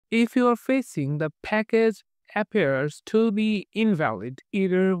If you are facing the package appears to be invalid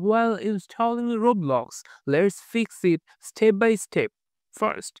error while installing Roblox, let's fix it step by step.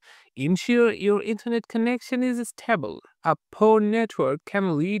 First, ensure your internet connection is stable. A poor network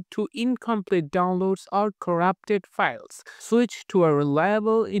can lead to incomplete downloads or corrupted files. Switch to a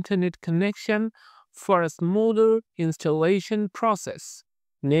reliable internet connection for a smoother installation process.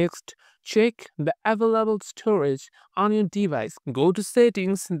 Next, check the available storage on your device. Go to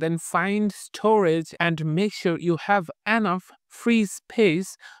settings, then find storage and make sure you have enough free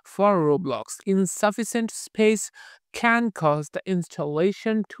space for Roblox. Insufficient space can cause the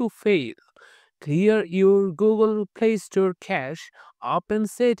installation to fail. Clear your Google Play Store cache. Open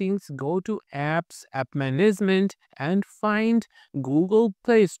settings, go to apps, app management and find Google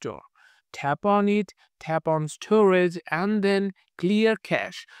Play Store. Tap on it, tap on storage and then clear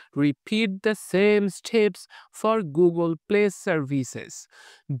cache. Repeat the same steps for Google Play services.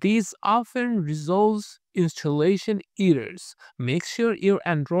 This often resolves installation errors. Make sure your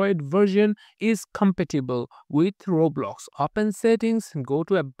Android version is compatible with Roblox. Open settings, go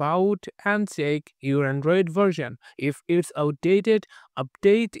to about and check your Android version. If it's outdated,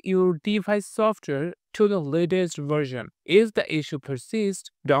 update your device software to the latest version. If the issue persists,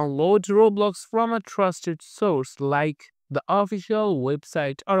 download Roblox from a trusted source like the official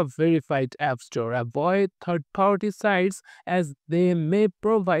website or a verified app store. Avoid third-party sites as they may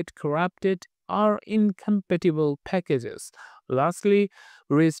provide corrupted or incompatible packages. Lastly,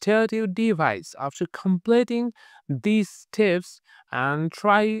 restart your device after completing these steps and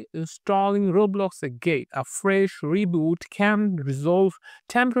try installing Roblox again. A fresh reboot can resolve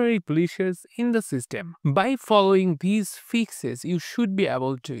temporary glitches in the system. By following these fixes, you should be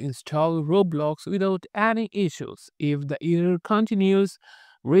able to install Roblox without any issues. If the error continues,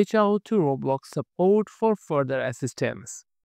 reach out to Roblox support for further assistance.